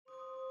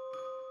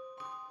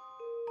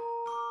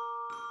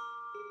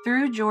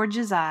Through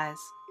George's Eyes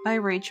by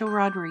Rachel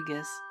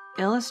Rodriguez,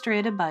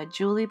 illustrated by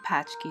Julie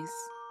Patchkes.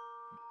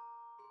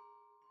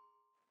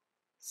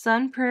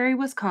 Sun Prairie,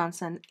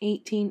 Wisconsin,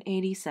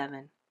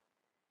 1887.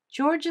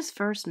 George's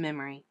first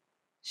memory.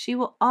 She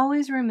will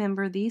always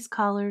remember these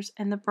colors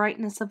and the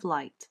brightness of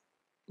light.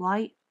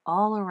 Light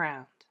all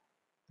around.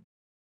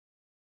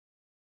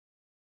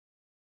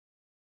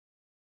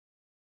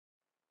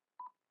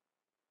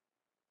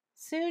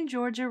 Soon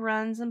Georgia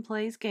runs and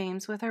plays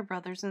games with her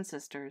brothers and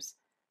sisters.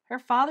 Her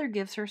father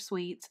gives her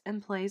sweets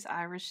and plays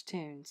Irish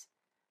tunes.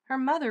 Her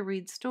mother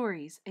reads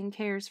stories and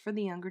cares for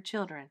the younger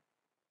children.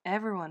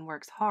 Everyone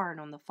works hard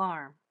on the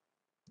farm.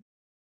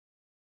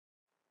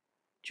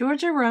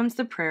 Georgia roams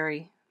the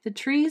prairie. The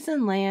trees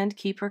and land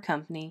keep her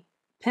company.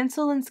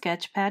 Pencil and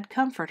sketch pad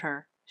comfort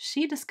her.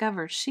 She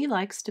discovers she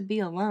likes to be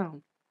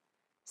alone.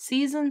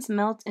 Seasons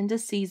melt into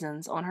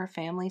seasons on her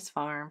family's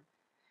farm.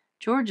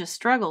 Georgia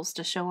struggles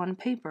to show on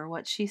paper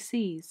what she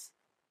sees.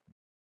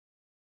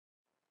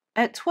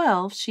 At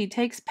 12, she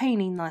takes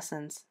painting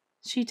lessons.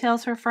 She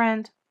tells her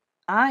friend,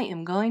 "I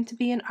am going to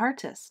be an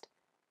artist."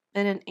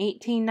 But in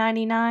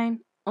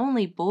 1899,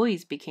 only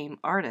boys became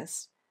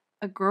artists.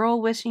 A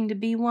girl wishing to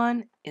be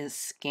one is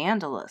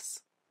scandalous.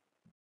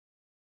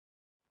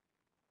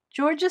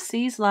 Georgia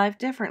sees life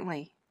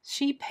differently.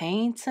 She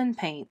paints and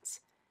paints.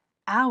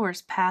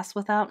 Hours pass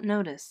without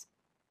notice.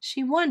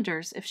 She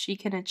wonders if she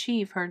can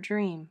achieve her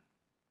dream.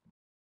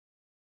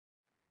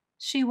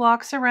 She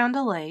walks around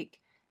a lake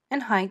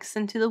and hikes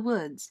into the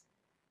woods.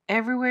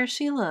 Everywhere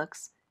she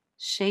looks,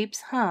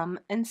 shapes hum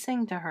and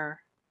sing to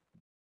her.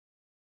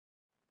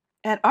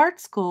 At art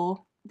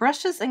school,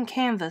 brushes and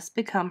canvas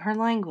become her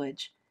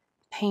language.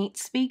 Paint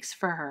speaks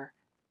for her.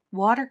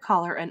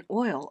 Watercolor and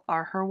oil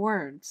are her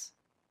words.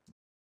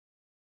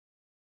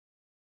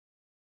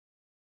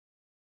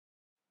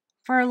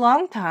 For a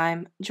long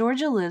time,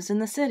 Georgia lives in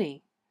the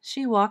city.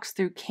 She walks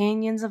through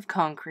canyons of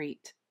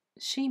concrete.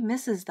 She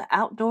misses the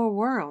outdoor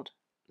world.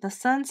 The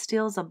sun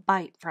steals a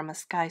bite from a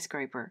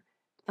skyscraper.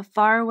 The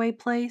faraway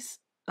place,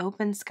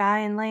 open sky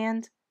and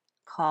land,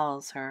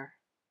 calls her.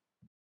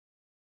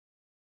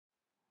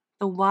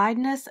 The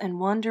wideness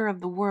and wonder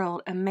of the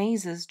world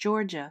amazes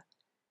Georgia.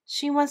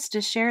 She wants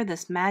to share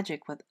this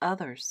magic with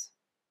others.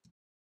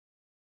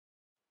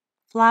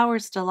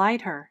 Flowers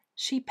delight her.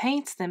 She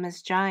paints them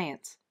as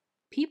giants.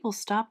 People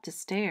stop to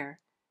stare.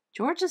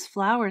 Georgia's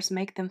flowers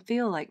make them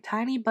feel like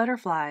tiny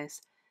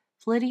butterflies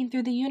flitting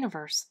through the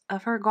universe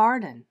of her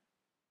garden.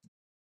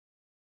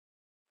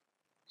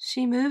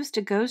 She moves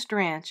to Ghost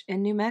Ranch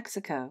in New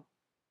Mexico.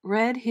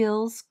 Red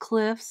hills,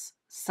 cliffs,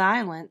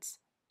 silence,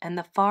 and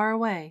the far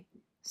away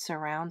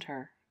surround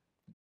her.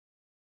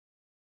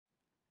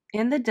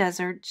 In the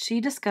desert, she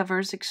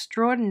discovers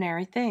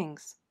extraordinary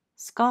things.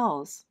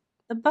 Skulls.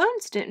 The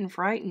bones didn't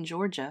frighten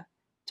Georgia.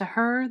 To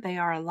her, they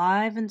are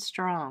alive and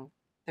strong.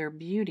 Their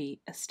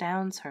beauty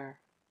astounds her.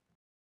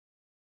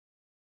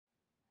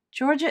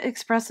 Georgia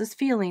expresses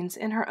feelings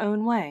in her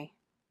own way.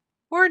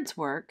 Words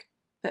work,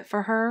 but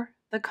for her,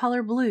 the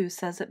color blue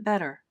says it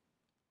better.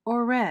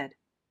 Or red.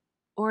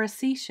 Or a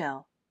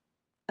seashell.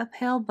 A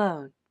pale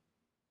bone.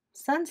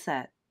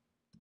 Sunset.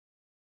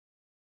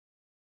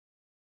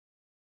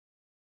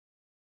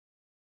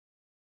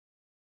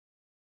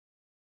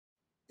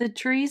 The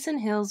trees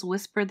and hills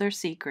whisper their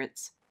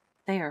secrets.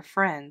 They are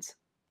friends,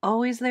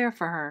 always there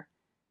for her.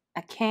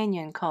 A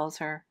canyon calls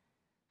her.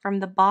 From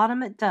the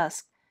bottom at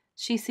dusk,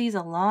 she sees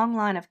a long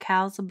line of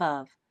cows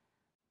above,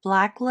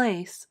 black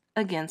lace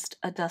against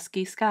a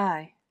dusky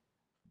sky.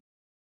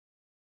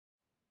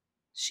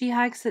 She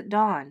hikes at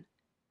dawn.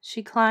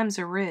 She climbs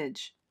a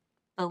ridge.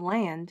 The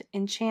land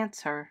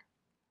enchants her.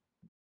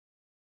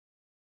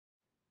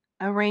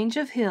 A range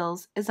of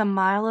hills is a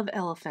mile of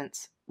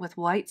elephants with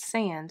white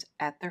sand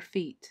at their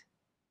feet.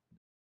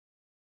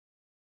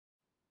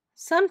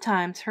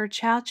 Sometimes her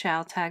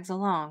chow-chow tags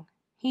along.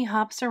 He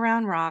hops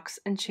around rocks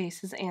and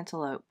chases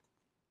antelope.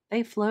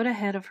 They float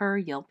ahead of her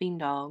yelping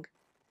dog.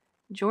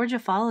 Georgia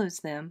follows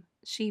them.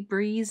 She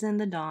breathes in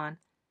the dawn.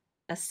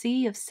 A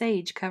sea of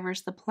sage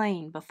covers the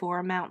plain before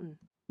a mountain,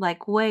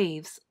 like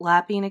waves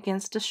lapping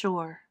against a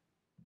shore.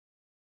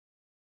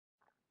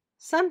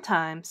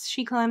 Sometimes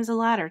she climbs a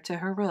ladder to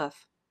her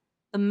roof.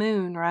 The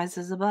moon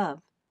rises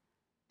above.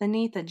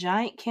 Beneath a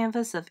giant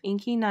canvas of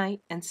inky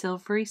night and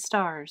silvery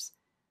stars,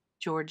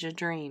 Georgia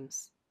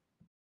dreams.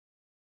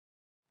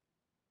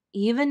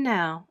 Even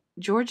now,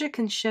 Georgia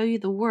can show you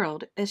the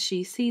world as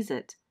she sees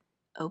it.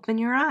 Open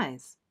your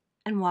eyes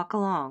and walk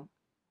along.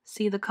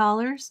 See the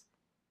colors?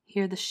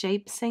 Hear the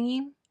shapes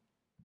singing?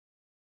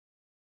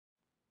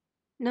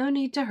 No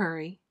need to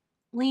hurry.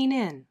 Lean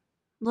in.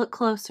 Look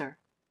closer.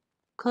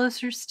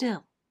 Closer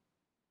still.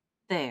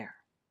 There.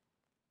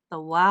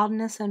 The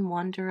wildness and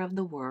wonder of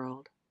the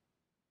world.